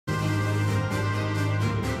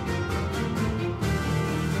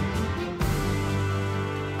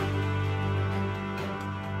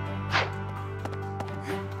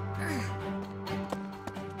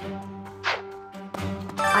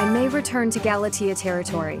return to Galatea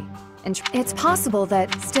territory. And it's possible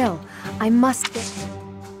that, still, I must get...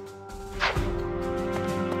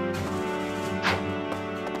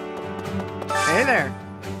 Hey there.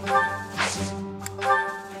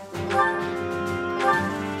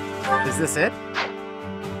 Is this it?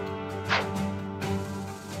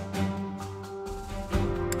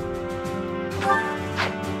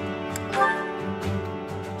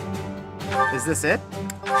 Is this it?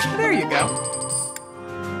 There you go.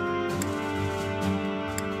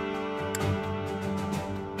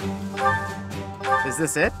 Is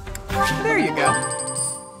this it? There you go.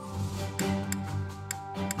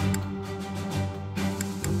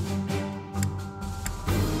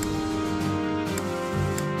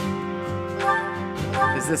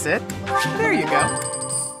 Is this it? There you go.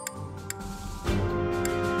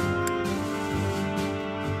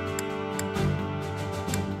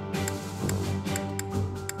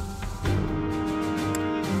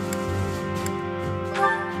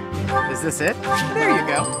 Is this it? There you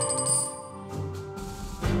go.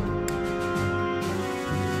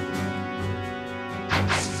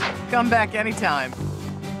 Come back anytime.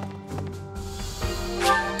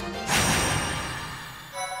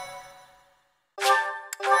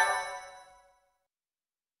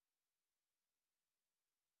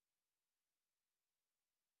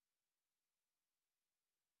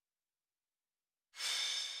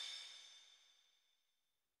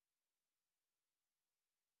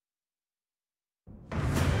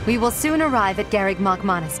 We will soon arrive at Garrigmok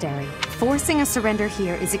Monastery. Forcing a surrender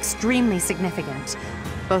here is extremely significant,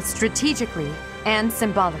 both strategically and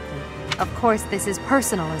symbolically. Of course, this is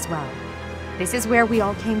personal as well. This is where we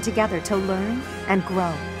all came together to learn and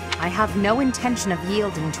grow. I have no intention of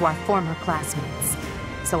yielding to our former classmates,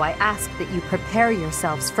 so I ask that you prepare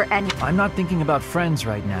yourselves for any— I'm not thinking about friends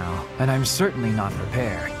right now, and I'm certainly not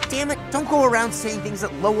prepared. Damn it, don't go around saying things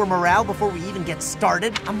that lower morale before we even get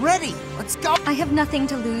started. I'm ready. Let's go. I have nothing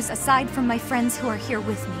to lose aside from my friends who are here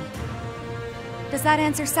with me. Does that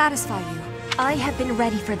answer satisfy you? I have been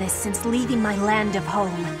ready for this since leaving my land of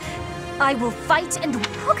home. I will fight and—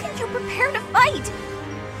 How can you prepare to fight?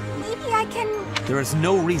 Maybe I can— There is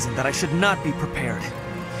no reason that I should not be prepared.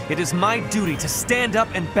 It is my duty to stand up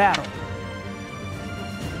and battle.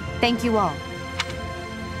 Thank you all.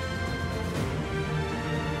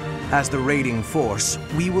 As the raiding force,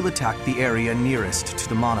 we will attack the area nearest to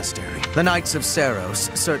the monastery. The Knights of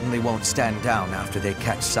Seiros certainly won't stand down after they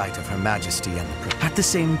catch sight of Her Majesty and the... At the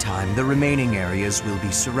same time, the remaining areas will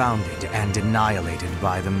be surrounded and annihilated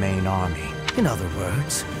by the main army. In other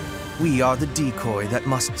words, we are the decoy that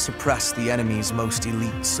must suppress the enemy's most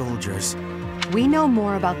elite soldiers. We know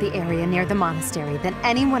more about the area near the monastery than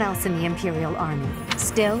anyone else in the Imperial Army.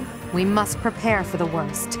 Still, we must prepare for the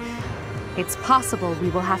worst. It's possible we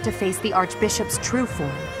will have to face the Archbishop's true form,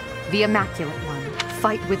 the Immaculate One.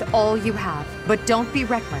 Fight with all you have, but don't be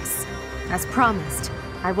reckless. As promised,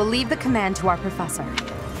 I will leave the command to our professor.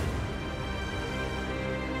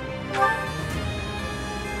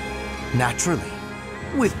 Naturally.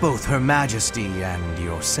 With both Her Majesty and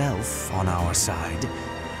yourself on our side,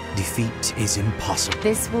 defeat is impossible.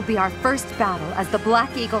 This will be our first battle as the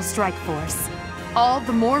Black Eagle Strike Force. All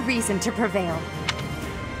the more reason to prevail.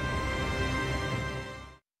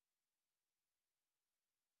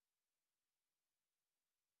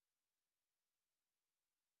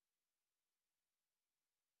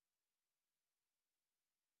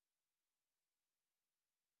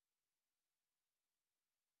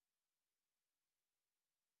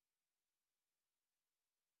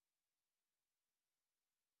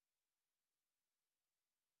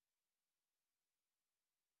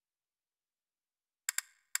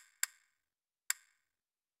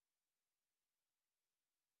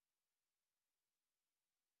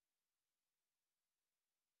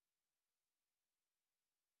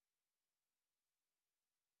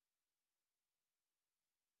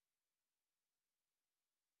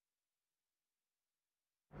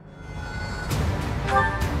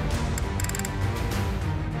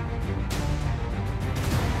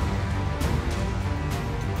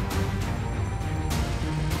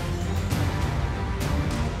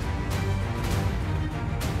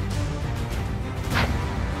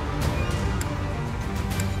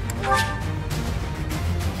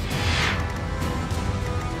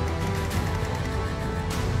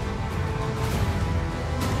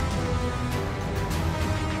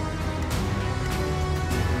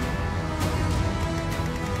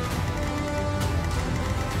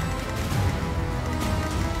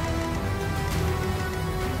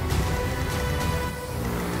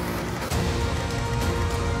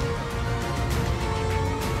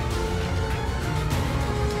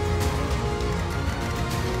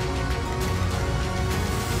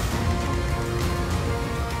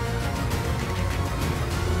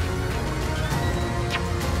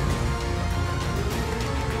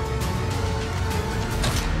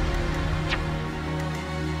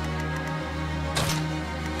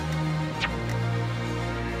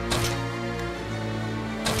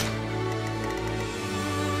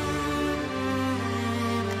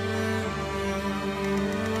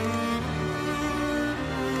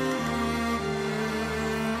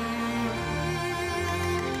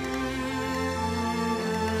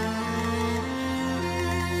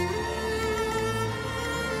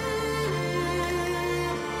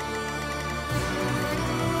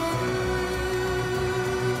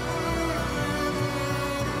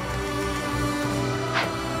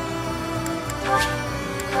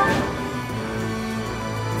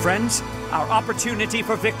 Friends, our opportunity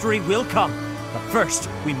for victory will come. But first,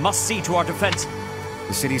 we must see to our defense.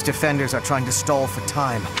 The city's defenders are trying to stall for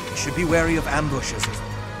time. We should be wary of ambushes.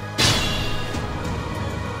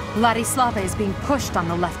 Ladislava is being pushed on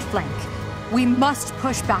the left flank. We must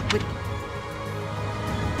push back with...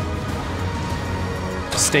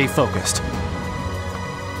 Stay focused.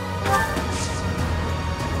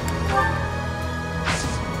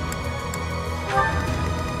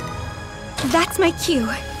 That's my cue.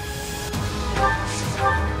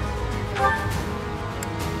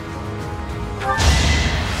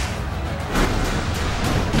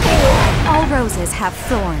 All roses have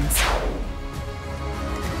thorns.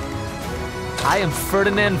 I am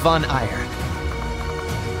Ferdinand von Eyre.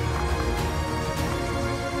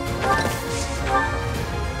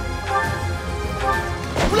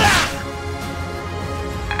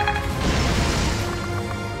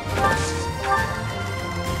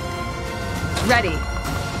 Ready.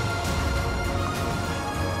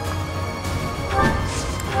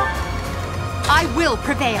 I will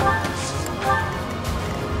prevail.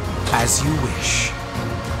 As you wish.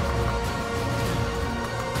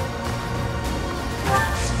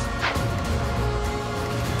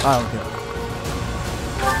 I'll go.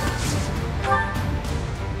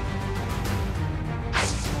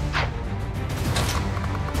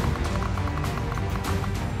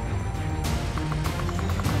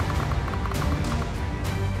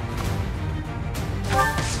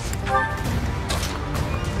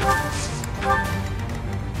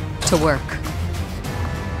 To work.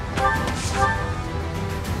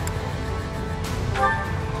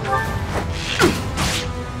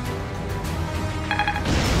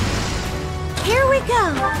 Here we go.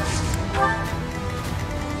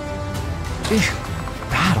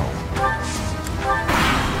 Battle.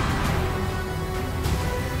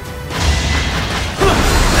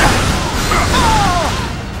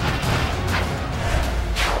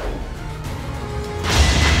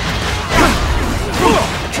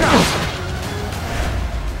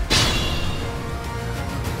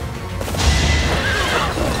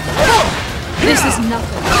 This is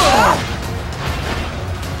nothing.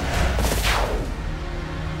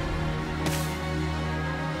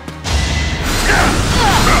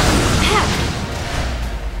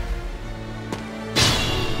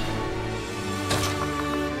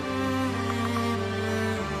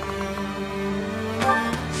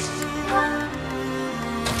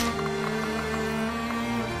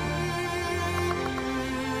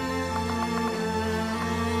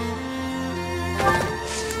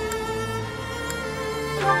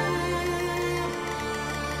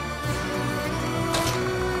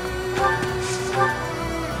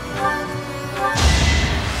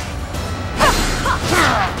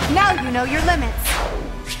 Now you know your limits.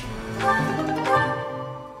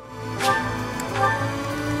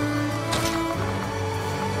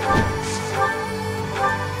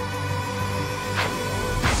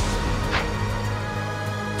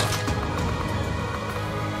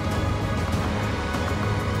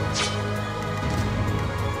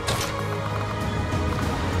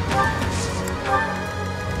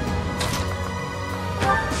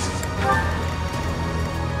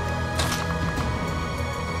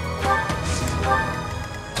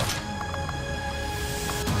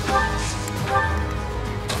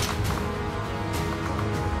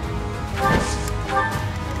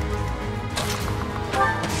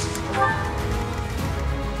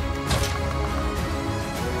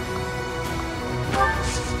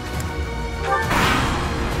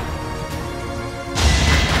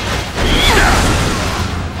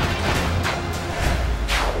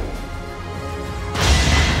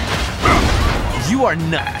 You are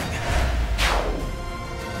nothing.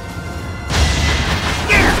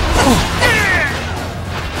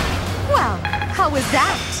 Well, how was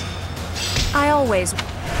that? I always...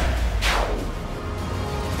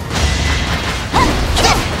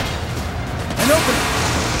 An opening!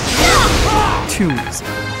 Too easy.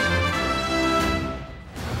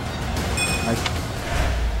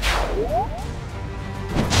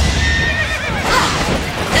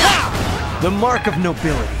 The mark of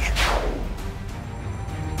nobility.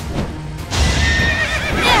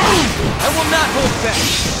 I will not hold back.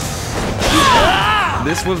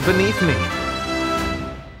 This was beneath me.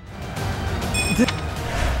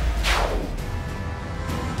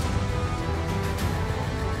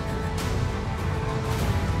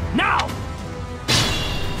 Now!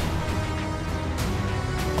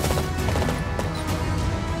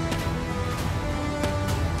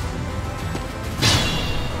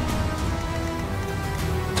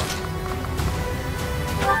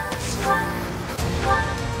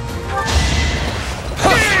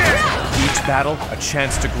 battle a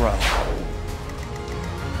chance to grow.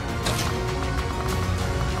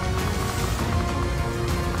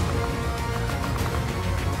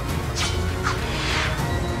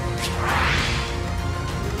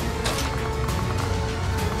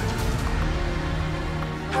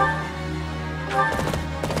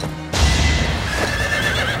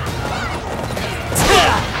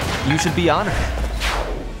 You should be honored.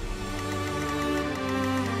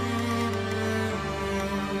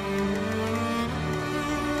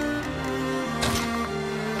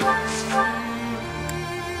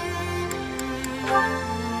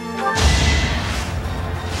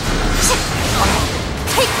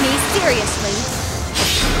 Take me seriously.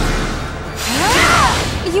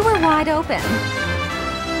 You were wide open.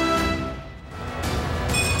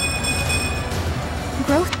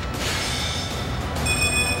 Growth.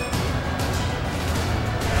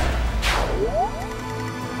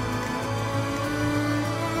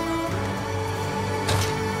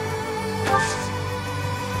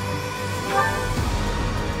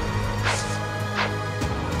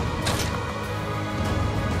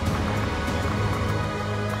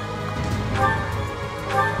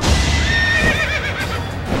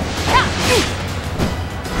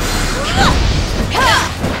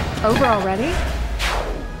 Over already?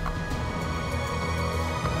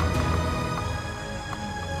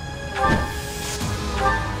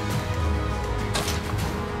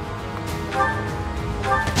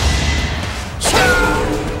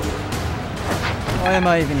 Why am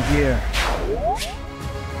I even here?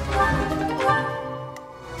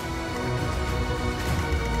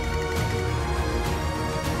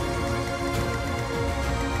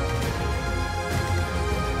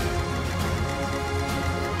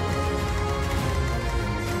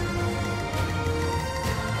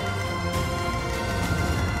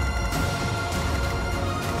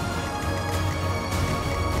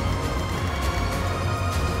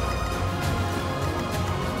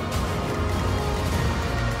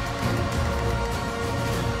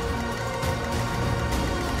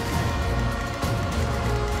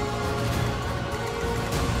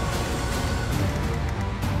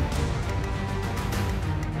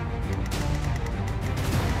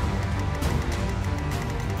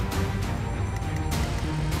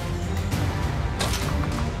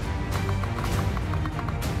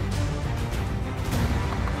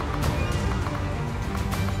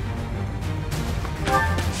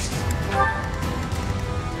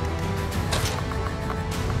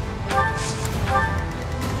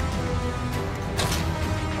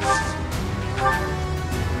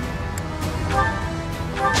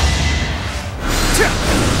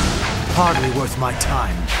 Hardly worth my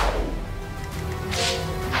time.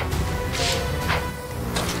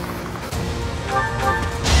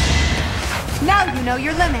 Now you know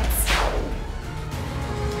your limits.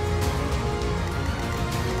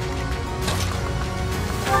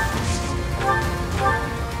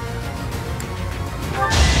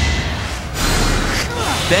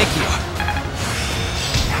 Thank you.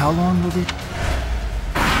 How long will it?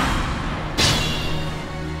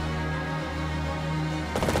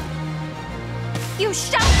 You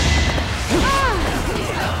shut!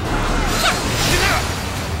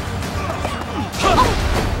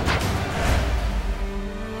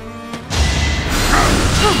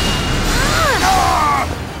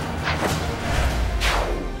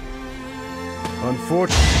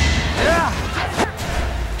 Unfortunate.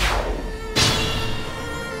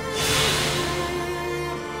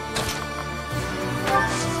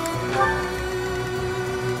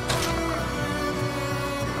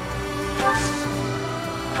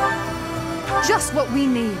 Just what we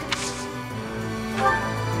need.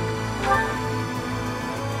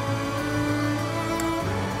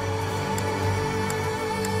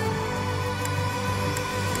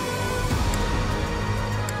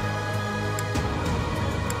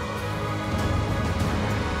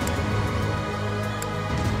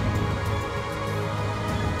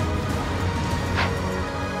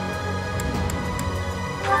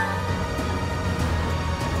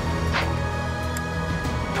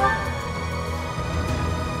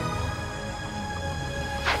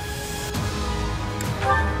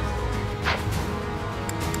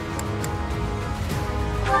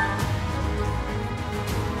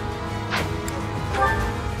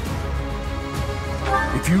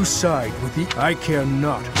 If you side with the I care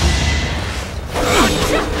not.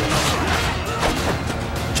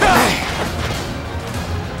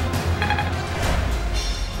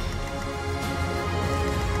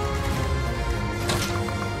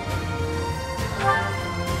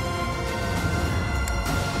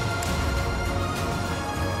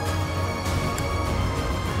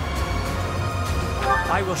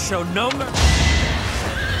 I will show no mercy.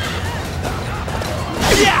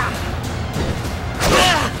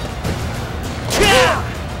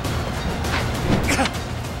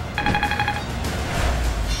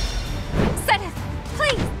 Zenith,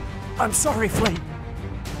 please! I'm sorry, Flame.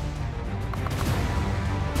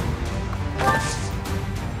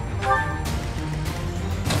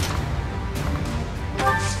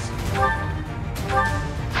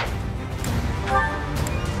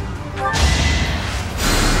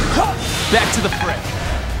 Back to the fray.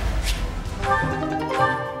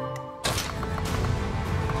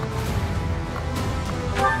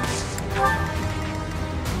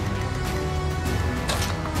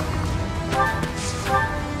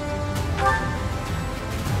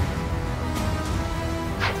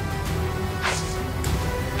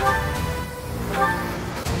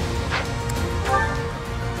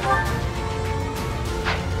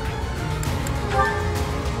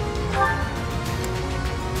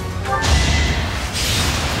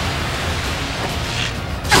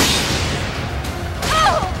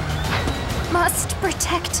 Must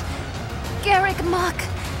protect Garrick Mach.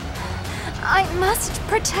 I must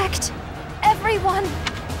protect everyone.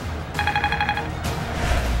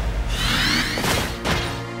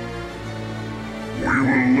 We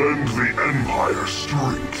will lend the Empire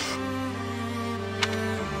strength.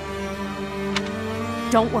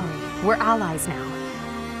 Don't worry, we're allies now.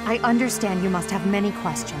 I understand you must have many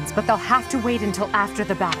questions, but they'll have to wait until after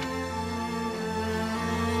the battle.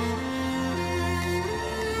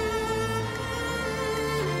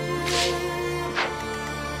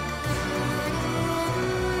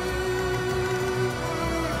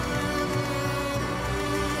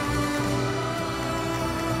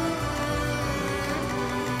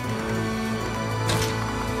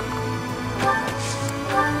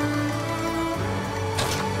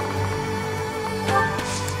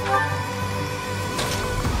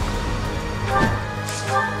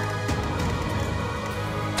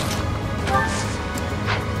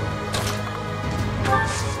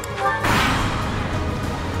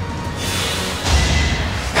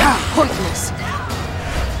 Pointless.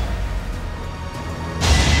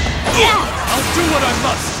 I'll do what I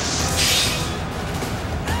must.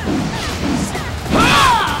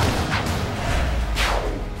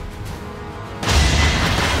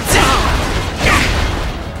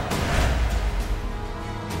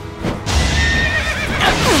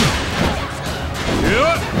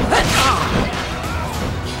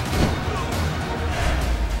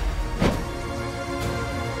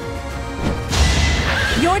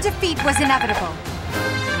 Your defeat was inevitable.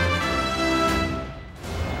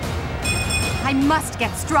 I must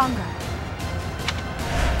get stronger.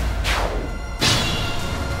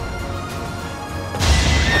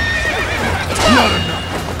 Not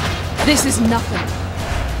enough. This is nothing.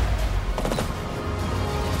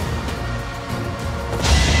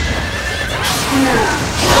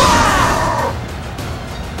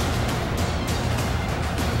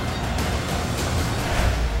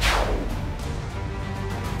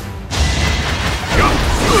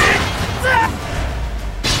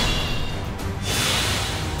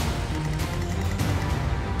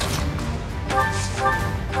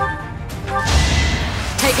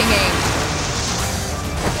 Taking aim.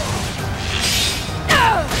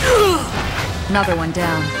 Another one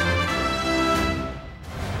down.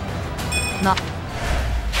 Not.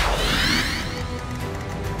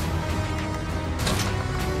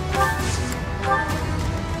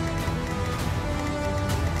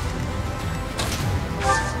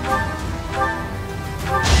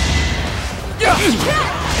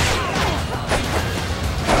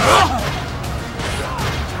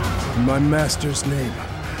 In my master's name,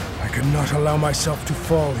 I cannot allow myself to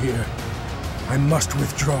fall here. I must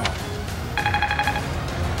withdraw.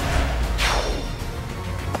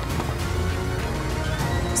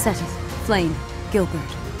 Seteth, Flame, Gilbert,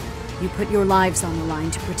 you put your lives on the line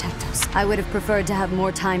to protect us. I would have preferred to have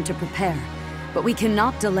more time to prepare, but we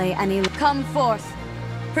cannot delay any— Come forth!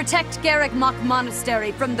 Protect Garrick Mach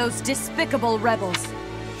Monastery from those despicable rebels.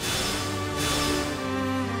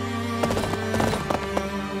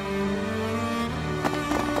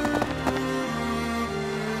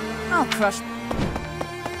 I'll crush.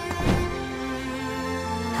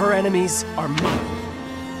 Her enemies are mine.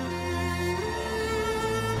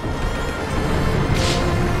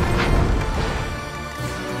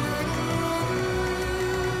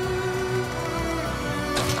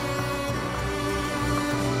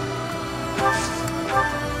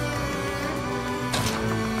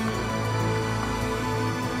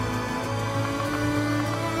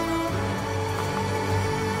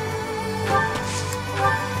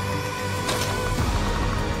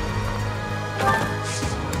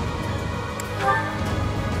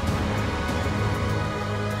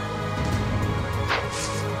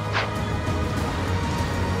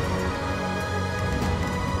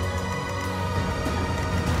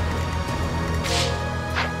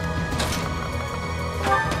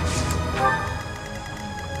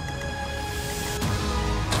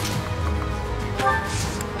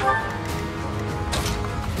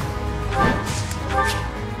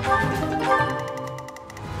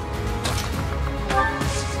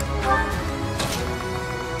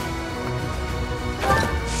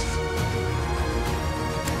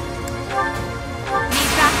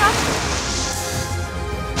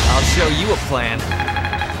 plan.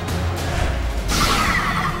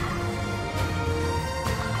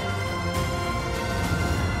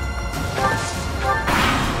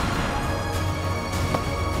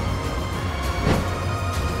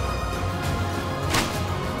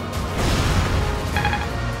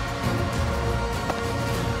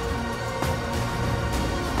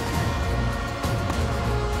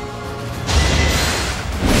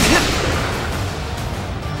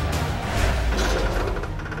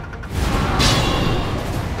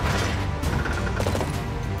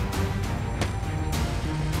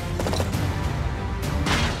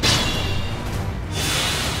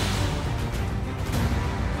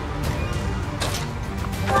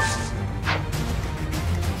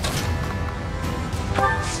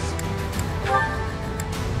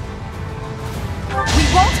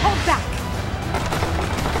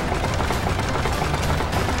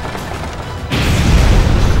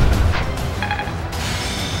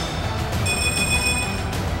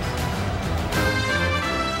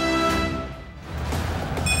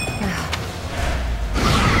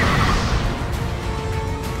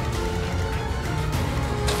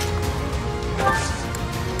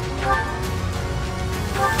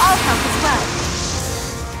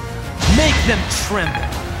 Make them tremble!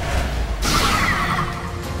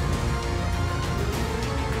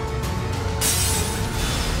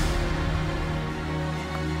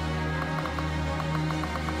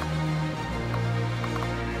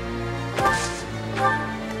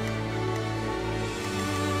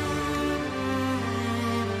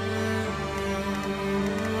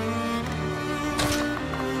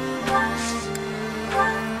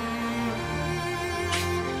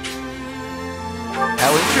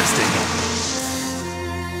 How interesting.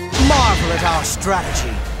 Marvel at our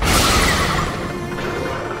strategy.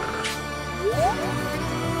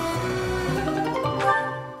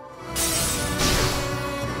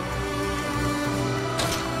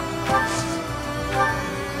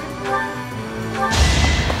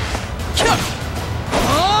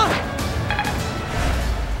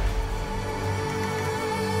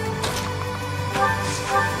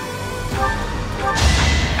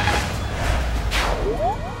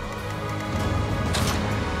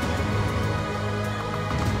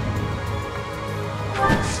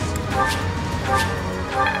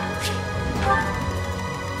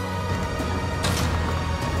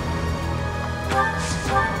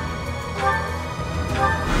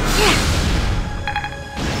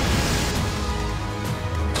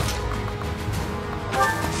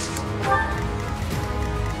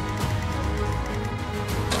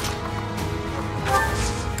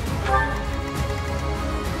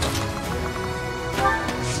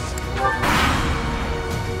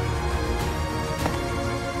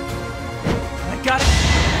 Got it!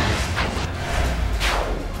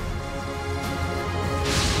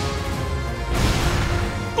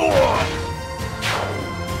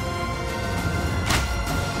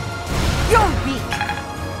 You're weak!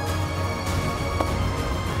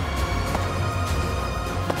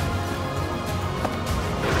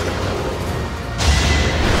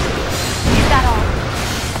 Is that all?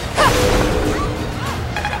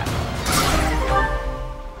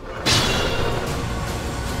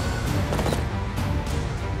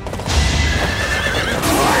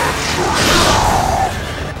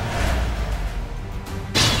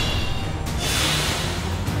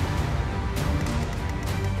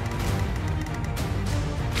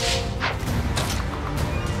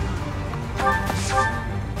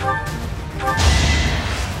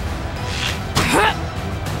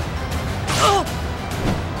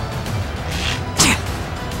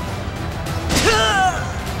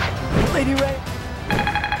 Lady Ray.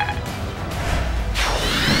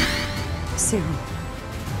 Soon,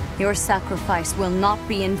 your sacrifice will not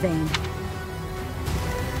be in vain.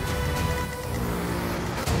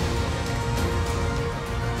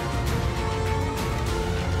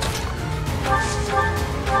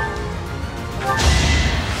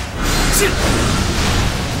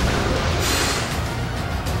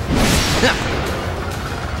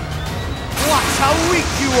 Watch how weak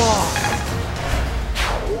you are!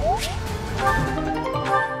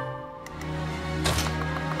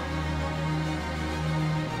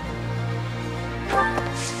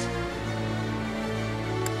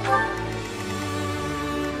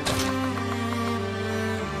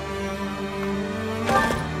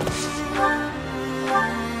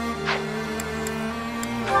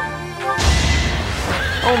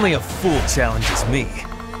 Only a fool challenges me.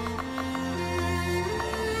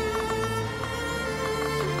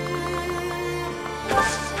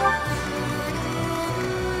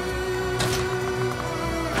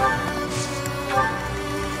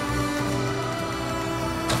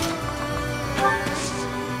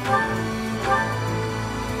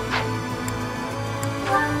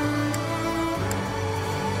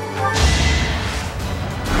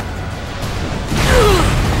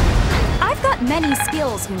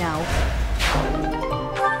 rules, you know.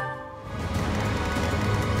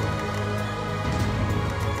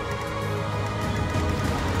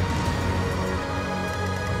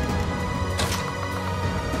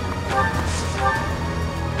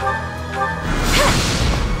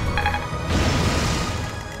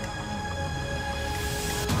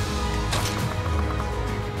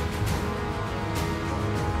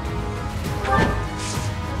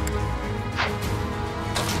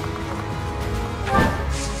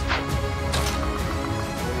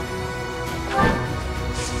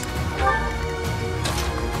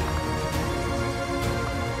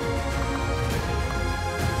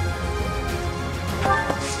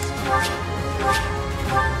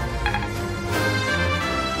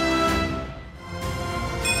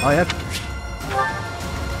 I have...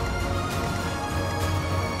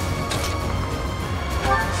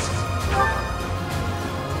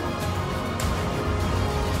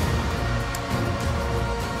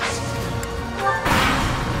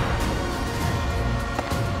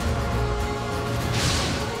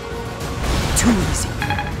 Too easy.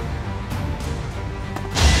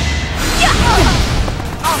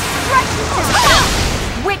 I'll stretch you to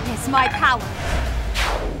death! Witness my power!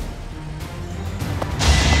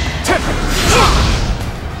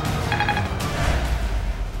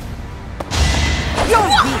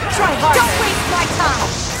 Try hard. Don't waste my time!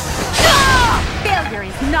 Failure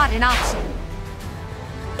is not an option.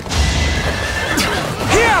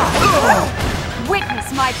 Witness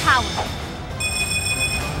my power.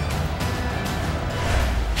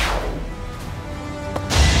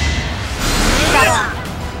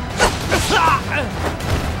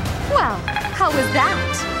 Well, how was that?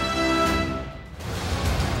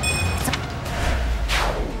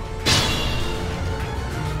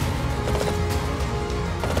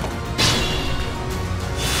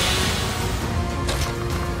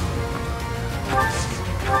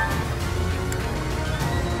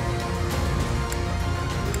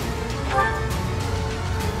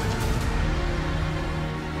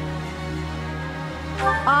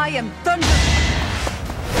 I am thunder!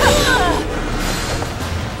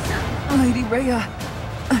 Lady Rhea,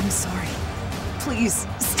 I'm sorry. Please,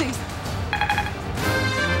 stay...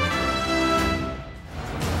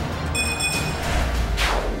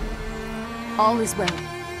 All is well.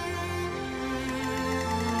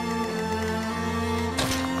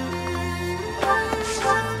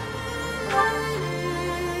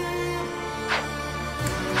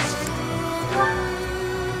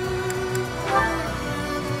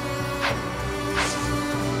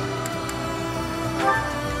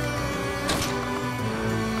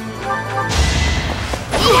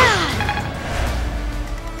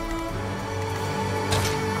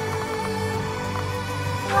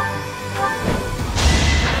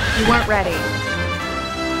 You weren't ready.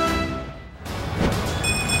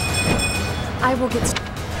 I will get started.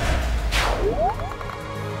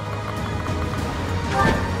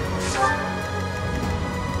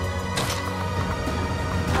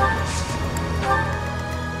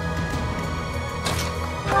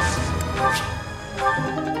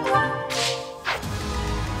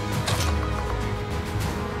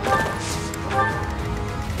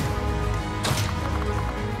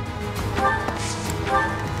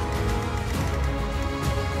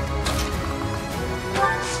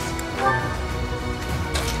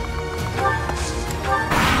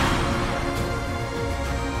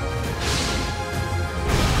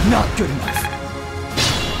 Not good enough.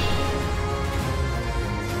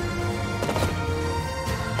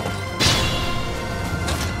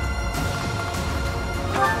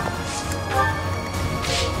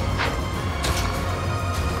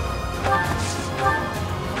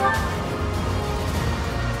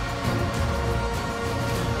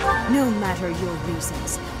 No matter your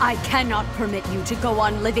reasons, I cannot permit you to go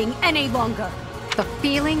on living any longer. The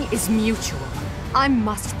feeling is mutual. I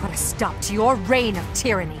must put a stop to your reign of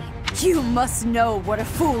tyranny. You must know what a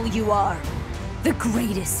fool you are. The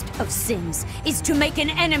greatest of sins is to make an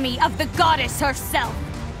enemy of the goddess herself.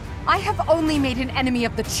 I have only made an enemy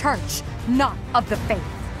of the church, not of the faith.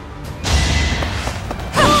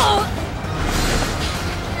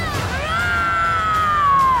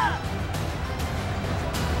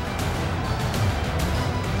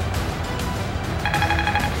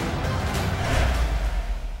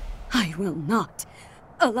 I will not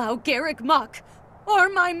allow Garrick Mach or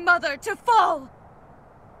my mother to fall!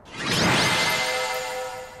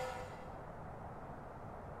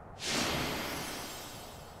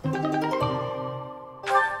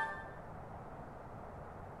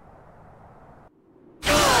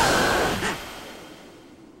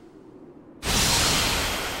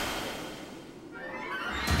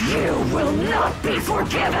 You will not be be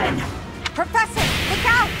forgiven! Professor, look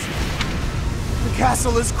out! The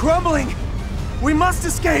castle is crumbling! We must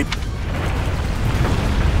escape!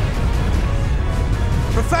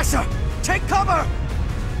 Professor, take cover!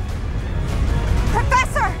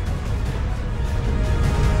 Professor!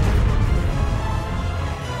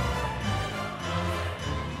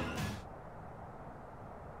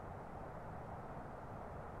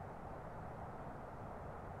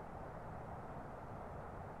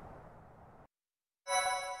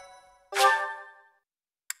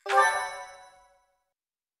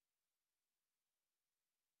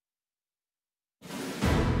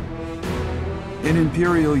 In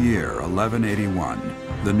Imperial Year 1181,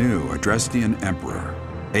 the new Adrestian Emperor,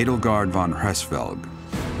 Edelgard von Hresvelg,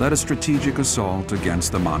 led a strategic assault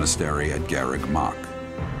against the monastery at Garreg Mach.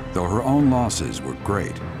 Though her own losses were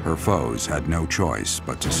great, her foes had no choice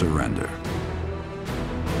but to surrender.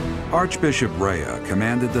 Archbishop Rhea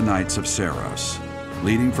commanded the Knights of Seros,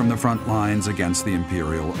 leading from the front lines against the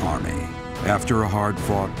Imperial army. After a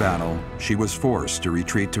hard-fought battle, she was forced to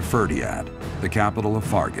retreat to Ferdiad, the capital of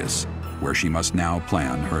Fargus, where she must now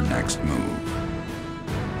plan her next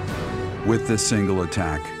move. With this single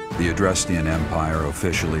attack, the Adrestian Empire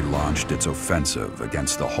officially launched its offensive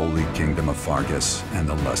against the Holy Kingdom of Fargus and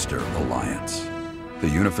the Leicester Alliance. The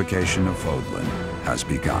unification of Fodlan has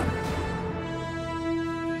begun.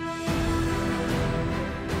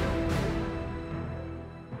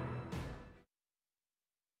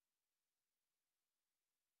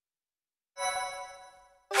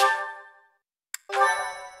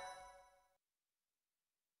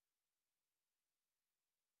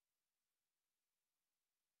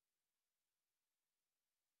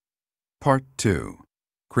 Part 2.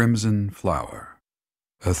 Crimson Flower.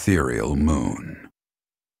 Ethereal Moon.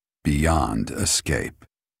 Beyond Escape.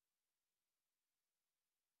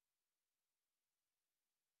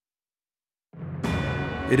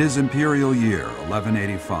 It is Imperial Year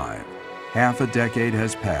 1185. Half a decade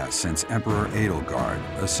has passed since Emperor Edelgard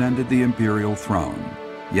ascended the Imperial throne,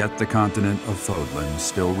 yet the continent of Fodlan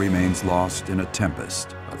still remains lost in a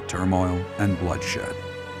tempest of turmoil and bloodshed.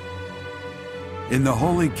 In the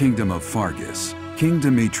Holy Kingdom of Fargus, King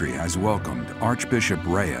Dimitri has welcomed Archbishop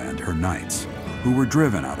Rhea and her knights, who were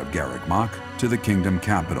driven out of Garreg Mach to the kingdom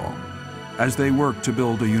capital. As they work to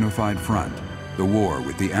build a unified front, the war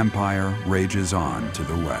with the Empire rages on to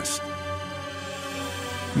the west.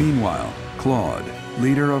 Meanwhile, Claude,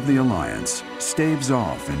 leader of the Alliance, staves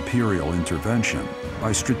off Imperial intervention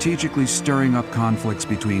by strategically stirring up conflicts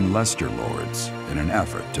between Leicester lords in an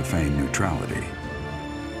effort to feign neutrality.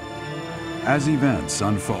 As events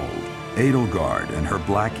unfold, Edelgard and her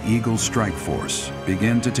Black Eagle strike force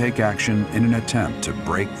begin to take action in an attempt to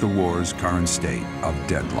break the war's current state of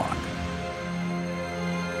deadlock.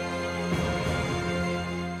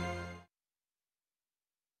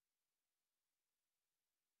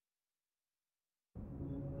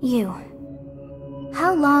 You.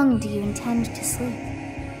 How long do you intend to sleep?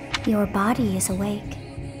 Your body is awake.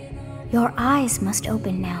 Your eyes must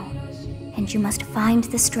open now. And you must find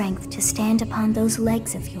the strength to stand upon those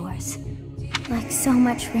legs of yours. Like so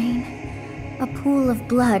much rain, a pool of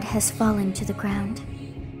blood has fallen to the ground.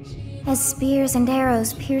 As spears and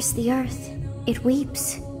arrows pierce the earth, it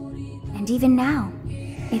weeps. And even now,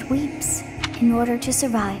 it weeps. In order to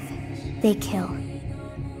survive, they kill.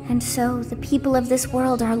 And so the people of this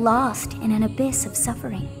world are lost in an abyss of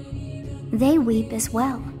suffering. They weep as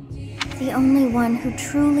well. The only one who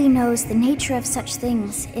truly knows the nature of such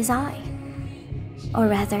things is I. Or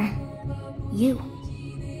rather, you.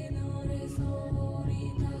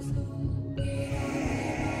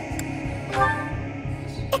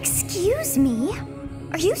 Excuse me?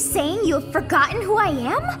 Are you saying you have forgotten who I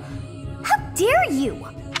am? How dare you!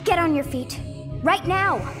 Get on your feet. Right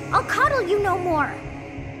now. I'll coddle you no more.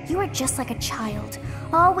 You are just like a child,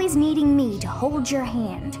 always needing me to hold your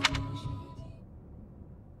hand.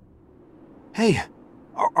 Hey,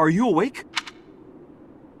 are you awake?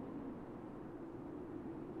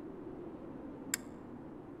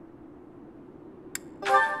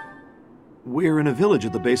 We're in a village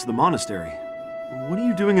at the base of the monastery. What are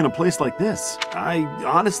you doing in a place like this? I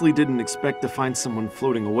honestly didn't expect to find someone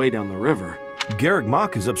floating away down the river. Garreg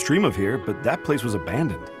Mach is upstream of here, but that place was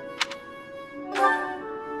abandoned.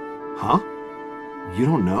 Huh? You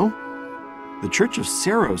don't know? The Church of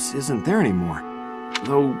Seros isn't there anymore.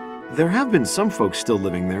 Though, there have been some folks still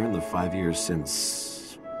living there in the 5 years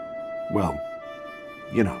since... well,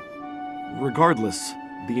 you know. Regardless,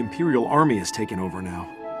 the Imperial Army has taken over now.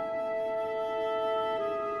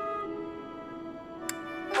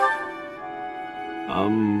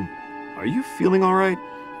 Are you feeling alright?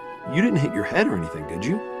 You didn't hit your head or anything, did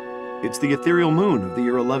you? It's the ethereal moon of the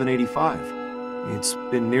year 1185. It's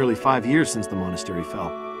been nearly 5 years since the monastery fell.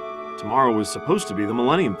 Tomorrow was supposed to be the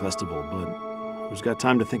Millennium Festival, but who's got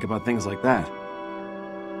time to think about things like that?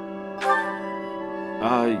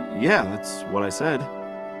 Yeah, that's what I said.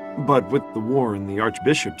 But with the war and the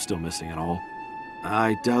Archbishop still missing and all,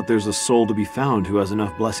 I doubt there's a soul to be found who has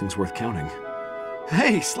enough blessings worth counting.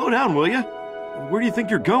 Hey, slow down, will ya? Where do you think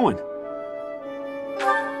you're going?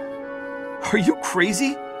 Are you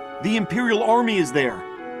crazy? The Imperial Army is there.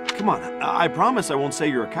 Come on, I promise I won't say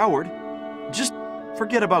you're a coward. Just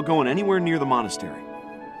forget about going anywhere near the monastery.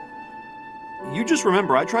 You just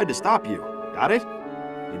remember I tried to stop you, got it?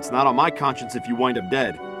 It's not on my conscience if you wind up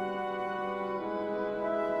dead.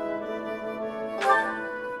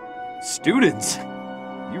 Students?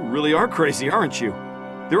 You really are crazy, aren't you?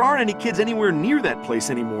 There aren't any kids anywhere near that place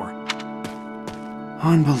anymore.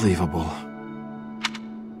 Unbelievable.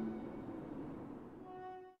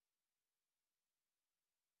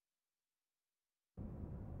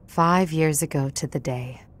 "5 years ago to the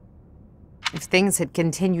day. If things had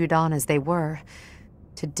continued on as they were,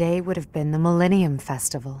 today would have been the Millennium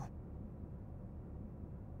Festival."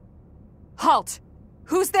 Halt!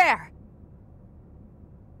 Who's there?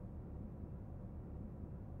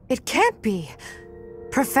 It can't be.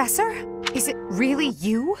 Professor? Is it really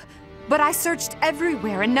you? But I searched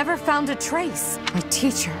everywhere and never found a trace. My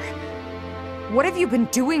teacher. What have you been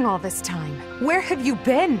doing all this time? Where have you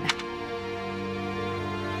been?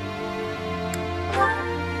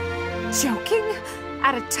 Joking?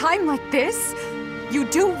 At a time like this? You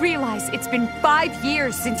do realize it's been 5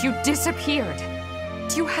 years since you disappeared.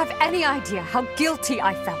 Do you have any idea how guilty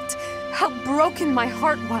I felt? How broken my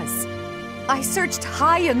heart was? I searched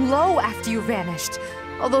high and low after you vanished.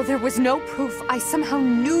 Although there was no proof, I somehow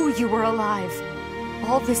knew you were alive.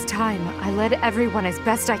 All this time, I led everyone as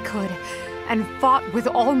best I could, and fought with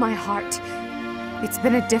all my heart. It's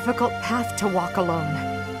been a difficult path to walk alone.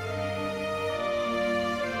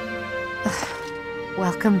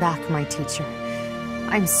 Welcome back, my teacher.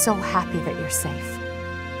 I'm so happy that you're safe.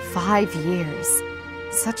 5 years.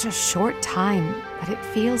 Such a short time, but it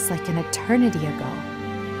feels like an eternity ago.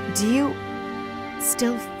 Do you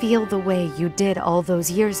still feel the way you did all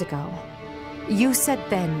those years ago? You said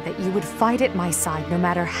then that you would fight at my side no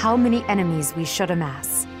matter how many enemies we should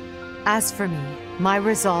amass. As for me, my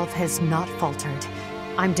resolve has not faltered.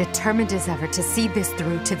 I'm determined as ever to see this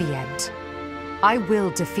through to the end. I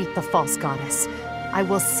will defeat the false goddess. I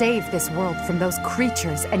will save this world from those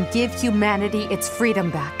creatures and give humanity its freedom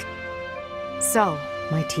back. So,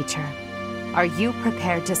 my teacher, are you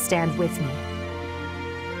prepared to stand with me?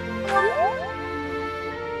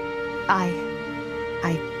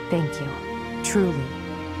 I thank you. Truly.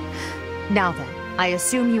 Now then, I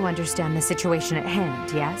assume you understand the situation at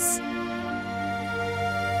hand, yes?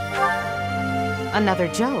 Another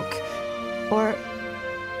joke? Or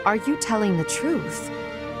are you telling the truth?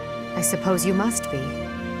 I suppose you must be.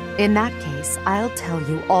 In that case, I'll tell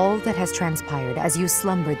you all that has transpired as you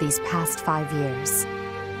slumbered these past 5 years.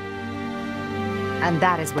 And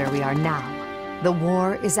that is where we are now. The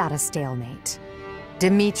war is at a stalemate.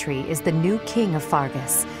 Dimitri is the new king of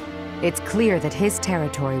Fargus. It's clear that his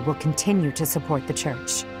territory will continue to support the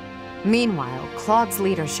church. Meanwhile, Claude's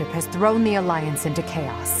leadership has thrown the Alliance into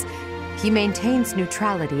chaos. He maintains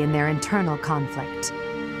neutrality in their internal conflict.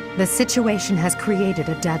 The situation has created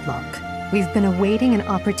a deadlock. We've been awaiting an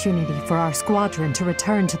opportunity for our squadron to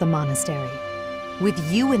return to the monastery.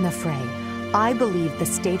 With you in the fray, I believe the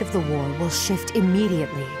state of the war will shift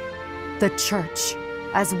immediately. The church,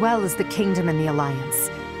 as well as the kingdom and the Alliance.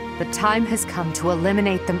 The time has come to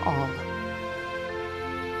eliminate them all.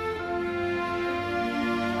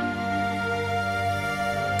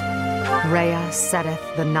 Rhea,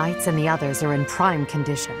 Seteth, the Knights, and the others are in prime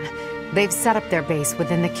condition. They've set up their base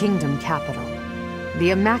within the kingdom capital.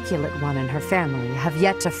 The Immaculate One and her family have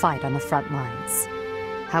yet to fight on the front lines.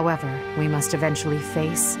 However, we must eventually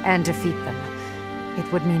face and defeat them.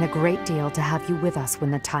 It would mean a great deal to have you with us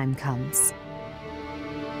when the time comes.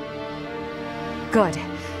 Good.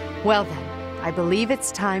 Well then, I believe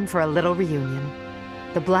it's time for a little reunion.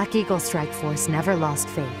 The Black Eagle Strike Force never lost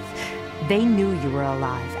faith. They knew you were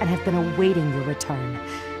alive and have been awaiting your return.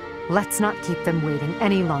 Let's not keep them waiting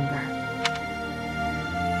any longer.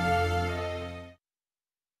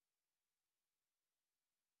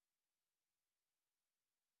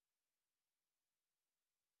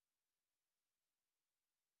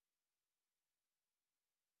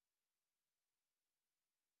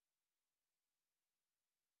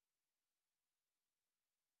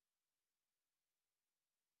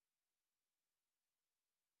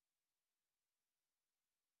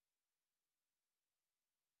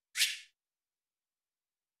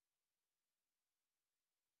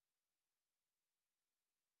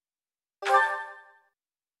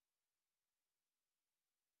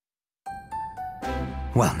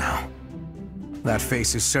 Well now, that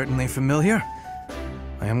face is certainly familiar.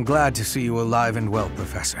 I am glad to see you alive and well,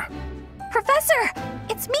 Professor. Professor!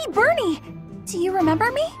 It's me, Bernie! Do you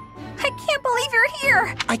remember me? I can't believe you're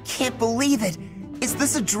here! I can't believe it! Is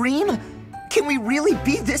this a dream? Can we really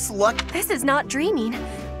be this lucky? This is not dreaming.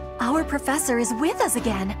 Our professor is with us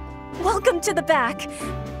again. Welcome to the back.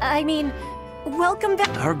 I mean, welcome back.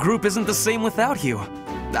 Our group isn't the same without you.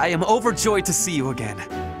 I am overjoyed to see you again.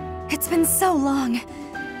 It's been so long.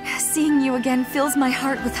 Seeing you again fills my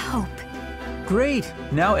heart with hope. Great!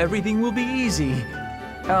 Now everything will be easy.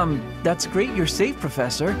 That's great you're safe,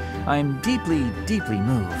 Professor. I'm deeply, deeply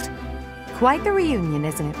moved. Quite the reunion,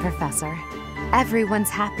 isn't it, Professor? Everyone's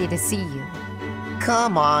happy to see you.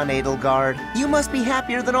 Come on, Edelgard. You must be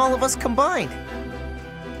happier than all of us combined.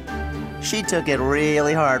 She took it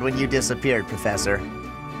really hard when you disappeared, Professor.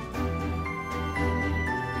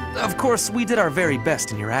 Of course, we did our very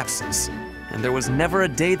best in your absence. And there was never a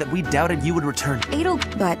day that we doubted you would return.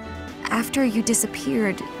 But after you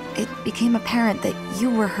disappeared, it became apparent that you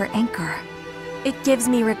were her anchor. It gives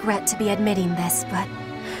me regret to be admitting this, but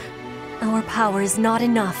our power is not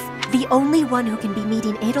enough. The only one who can be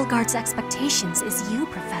meeting Edelgard's expectations is you,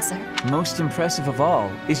 Professor. Most impressive of all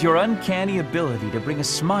is your uncanny ability to bring a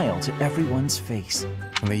smile to everyone's face.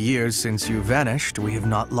 In the years since you vanished, we have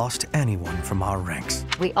not lost anyone from our ranks.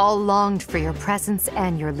 We all longed for your presence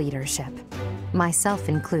and your leadership, myself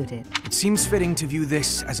included. It seems fitting to view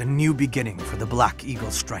this as a new beginning for the Black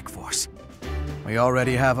Eagle Strike Force. We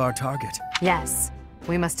already have our target. Yes.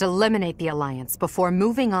 We must eliminate the Alliance before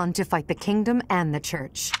moving on to fight the Kingdom and the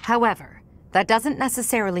Church. However, that doesn't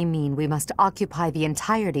necessarily mean we must occupy the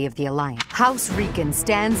entirety of the Alliance. House Rican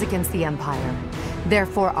stands against the Empire.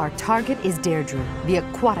 Therefore, our target is Deirdre, the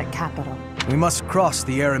aquatic capital. We must cross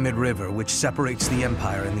the Aramid River, which separates the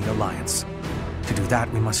Empire and the Alliance. To do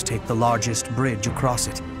that, we must take the largest bridge across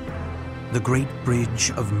it. The Great Bridge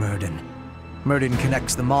of Myrden. Myrden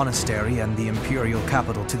connects the monastery and the Imperial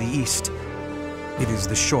capital to the east. It is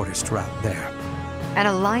the shortest route there. An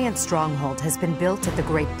Alliance stronghold has been built at the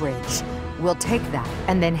Great Bridge. We'll take that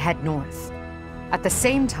and then head north. At the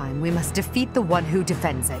same time, we must defeat the one who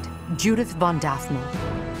defends it, Judith von Daphne.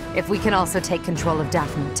 If we can also take control of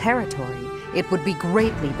Daphne territory, it would be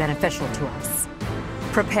greatly beneficial to us.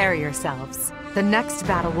 Prepare yourselves. The next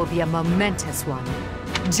battle will be a momentous one.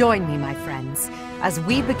 Join me, my friends, as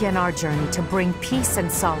we begin our journey to bring peace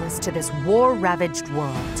and solace to this war-ravaged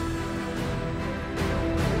world.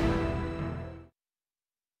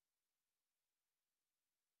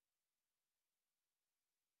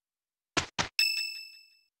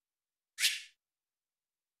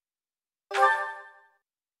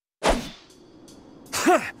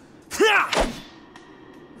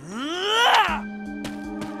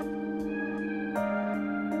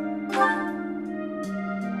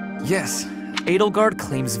 Yes, Edelgard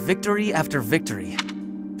claims victory after victory.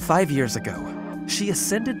 5 years ago, she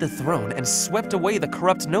ascended the throne and swept away the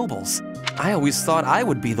corrupt nobles. I always thought I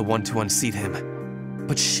would be the one to unseat him.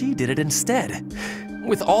 But she did it instead,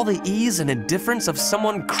 with all the ease and indifference of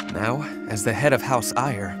someone. Now, as the head of House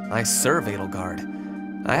Eyre, I serve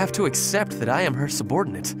Edelgard. I have to accept that I am her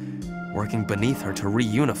subordinate, working beneath her to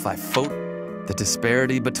reunify the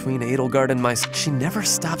disparity between Edelgard and she never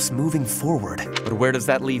stops moving forward. But where does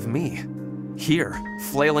that leave me? Here,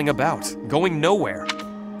 flailing about, going nowhere.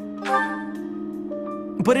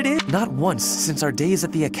 But it is not once since our days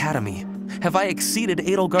at the Academy have I exceeded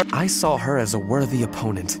Edelgard. I saw her as a worthy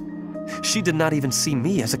opponent. She did not even see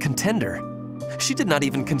me as a contender. She did not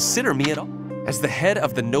even consider me at all. As the head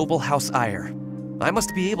of the noble House Eyre, I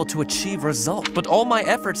must be able to achieve results, but all my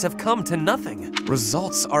efforts have come to nothing.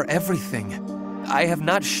 Results are everything. I have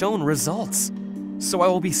not shown results, so I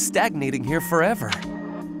will be stagnating here forever.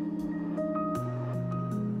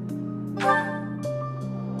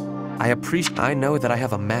 I know that I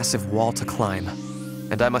have a massive wall to climb,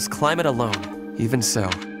 and I must climb it alone. Even so,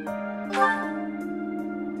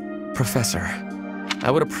 Professor,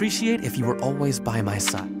 I would appreciate if you were always by my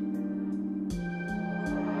side.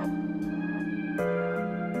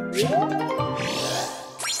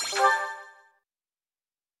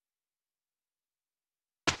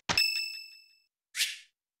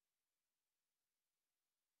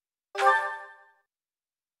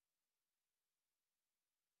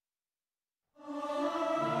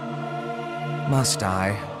 Must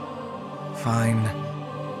I? Fine,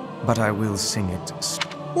 but I will sing it.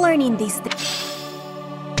 Learning these things.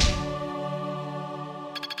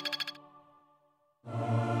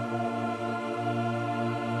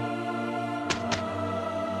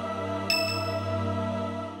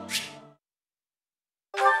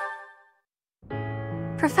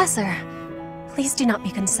 Professor, please do not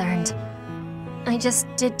be concerned. I just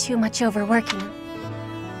did too much overworking.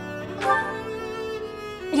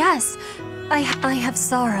 Yes, I have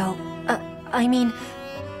sorrow. I mean,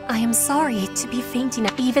 I am sorry to be fainting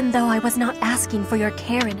even though I was not asking for your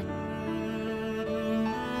care and...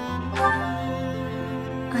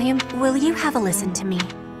 Will you have a listen to me?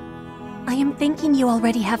 I am thinking you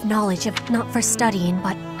already have knowledge of, not for studying,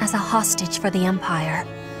 but as a hostage for the Empire.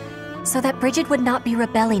 So that Bridget would not be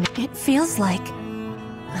rebelling. It feels like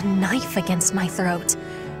a knife against my throat.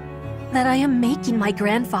 That I am making my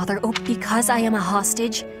grandfather because I am a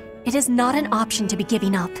hostage. It is not an option to be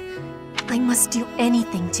giving up. I must do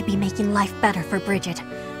anything to be making life better for Bridget.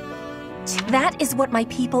 That is what my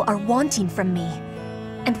people are wanting from me,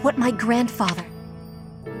 and what my grandfather...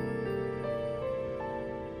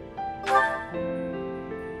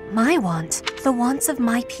 My want, the wants of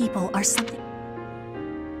my people are something...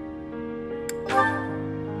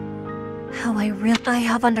 How I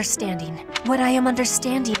have understanding. What I am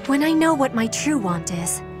understanding when I know what my true want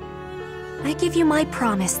is. I give you my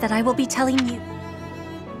promise that I will be telling you...